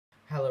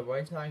Hello,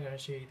 right now I'm going to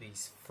show you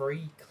these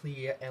three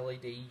clear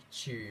LED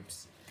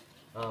tubes.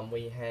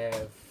 We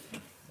have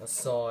a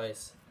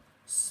size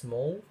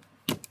small,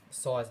 a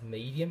size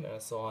medium, and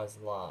a size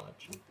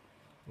large.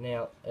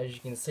 Now, as you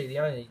can see,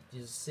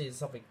 you see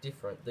something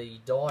different. The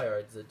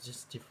diodes are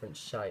just different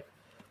shape.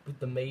 With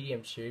the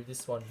medium tube,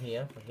 this one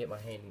here, if I get my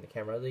hand in the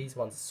camera, these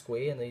ones are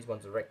square and these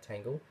ones are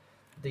rectangle.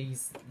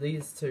 These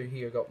two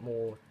here got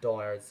more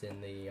diodes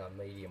than the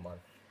medium one.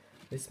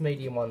 This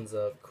medium one's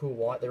a cool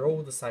white. They're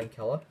all the same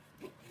colour.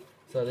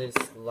 So there's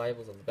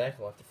labels on the back.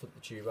 I like to flip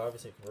the tube over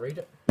so you can read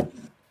it.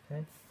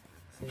 Okay,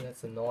 see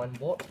that's a 9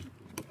 watt.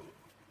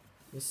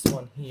 This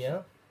one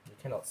here, you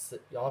cannot see.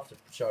 You'll have to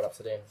show it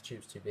upside down if the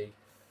tube's too big.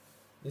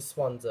 This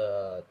one's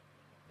a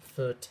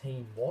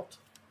 13 watt,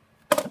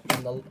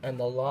 and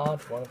the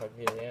large one, if I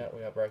can get it out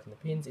without breaking the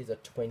pins, is a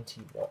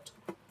 20 watt.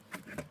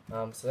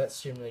 So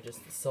that's generally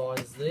just the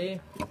sizes there.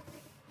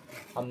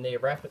 They're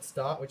rapid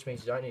start, which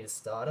means you don't need a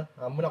starter.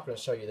 We're not going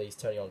to show you these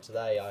turning on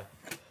today,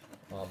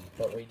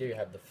 but we do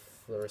have the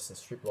fluorescent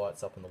strip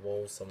lights up on the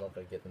walls, so I'm not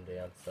going to get them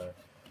down.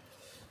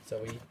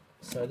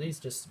 So these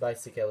are just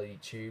basic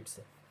LED tubes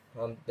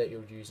that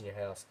you'll use in your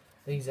house.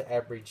 These are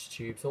average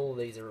tubes. All of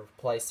these are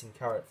replacing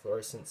current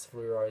fluorescents,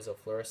 fluoros or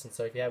fluorescent.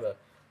 So if you have a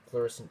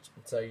fluorescent,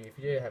 if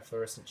you do have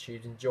fluorescent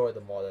tubes, enjoy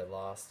them while they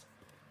last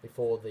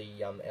before the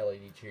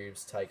LED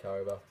tubes take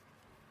over.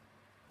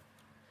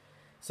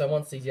 So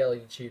once these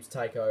LED tubes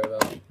take over,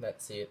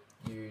 that's it.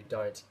 You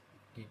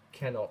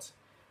cannot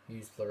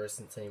use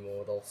fluorescents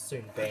anymore. They'll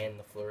soon ban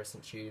the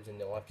fluorescent tubes, and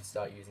they'll have to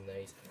start using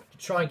these. To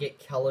try and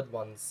get coloured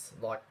ones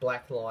like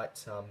black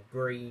light,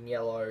 green,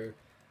 yellow,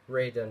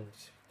 red, and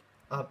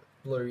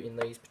blue in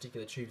these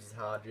particular tubes is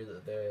hard due to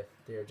that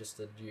they're just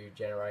a new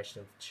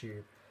generation of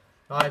tube.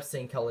 I've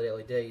seen coloured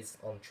LEDs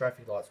on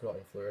traffic lights, but not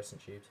in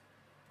fluorescent tubes.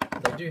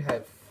 They do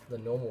have the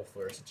normal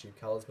fluorescent tube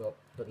colours,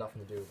 but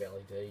nothing to do with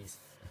LEDs.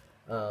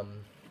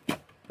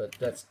 But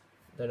they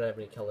don't have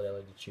any coloured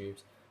LED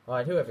tubes.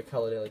 I do have a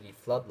coloured LED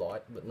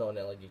floodlight, but not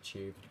an LED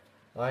tube.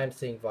 I am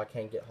seeing if I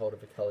can get hold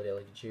of a coloured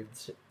LED tube.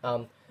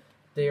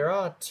 There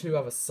are two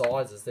other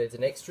sizes. There's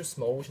an extra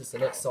small, which is the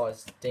next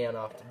size down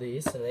after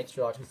this, and an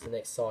extra large, which is the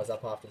next size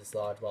up after this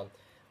large one,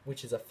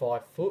 which is a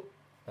 5 foot.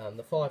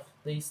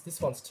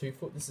 This one's 2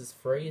 foot, this is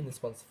 3, and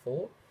this one's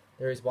 4.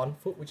 There is 1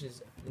 foot, which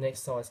is the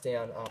next size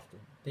down after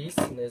this,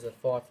 and there's a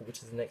 5 foot, which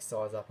is the next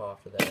size up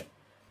after that.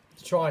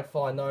 To try and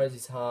find those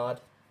is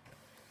hard,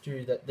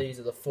 due to that these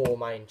are the 4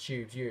 main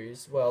tubes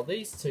used. Well,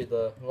 these two,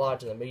 the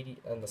large and the medium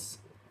and the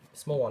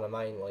small one, are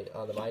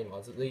the main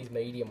ones. These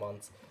medium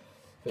ones,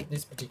 but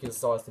this particular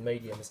size, the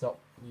medium, is not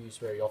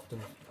used very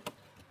often.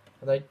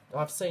 And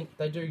I've seen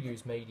they do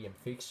use medium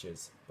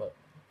fixtures, but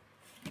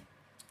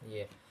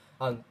yeah.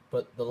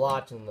 But the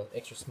large and the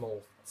extra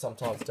small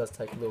sometimes does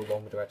take a little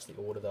longer to actually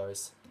order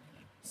those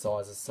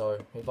sizes. So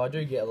if I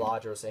do get a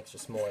larger or extra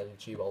small LED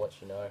tube, I'll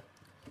let you know.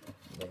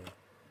 And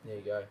there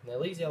you go. Now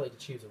these LED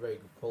tubes are very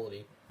good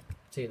quality.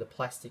 See the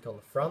plastic on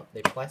the front,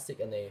 they're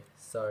plastic, and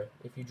so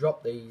if you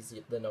drop these,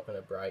 they're not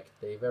going to break.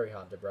 They're very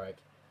hard to break,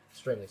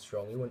 extremely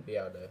strong. You wouldn't be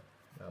able to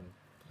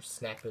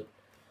snap it.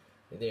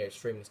 They're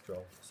extremely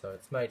strong. So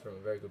it's made from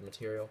a very good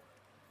material.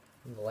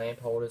 And the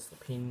lamp holders, the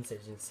pins,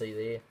 as you can see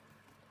there,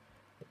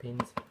 the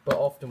pins. But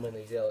often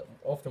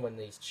when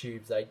these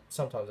tubes,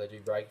 sometimes they do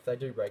break. If they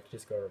do break, you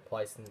just got to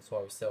replace them. That's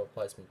why we sell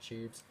replacement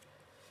tubes.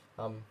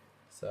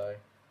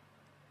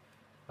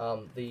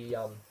 The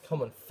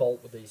common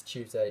fault with these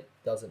tubes is that it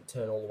doesn't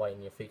turn all the way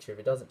in your fixture. If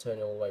it doesn't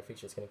turn all the way in your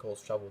fixture, it's going to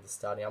cause trouble with the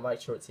starting. I'll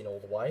make sure it's in all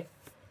the way.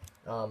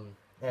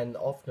 And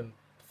often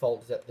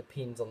fault is that the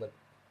pins on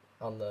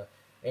the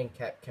end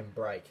cap can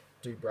break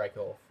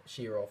off,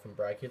 shear off and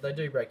break. If they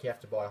do break, you have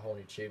to buy a whole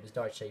new tube. There's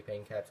no cheap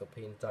end caps or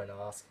pins. Don't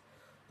ask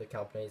the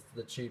companies.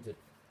 The tubes are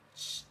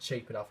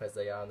cheap enough as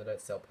they are, and they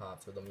don't sell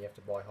parts with them. You have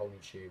to buy a whole new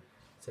tube.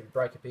 So if you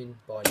break a pin,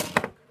 buy a new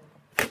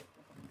tube.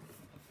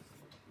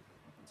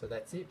 So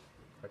that's it.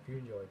 Hope you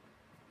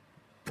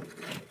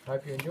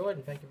enjoyed,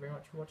 and thank you very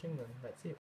much for watching, and that's it.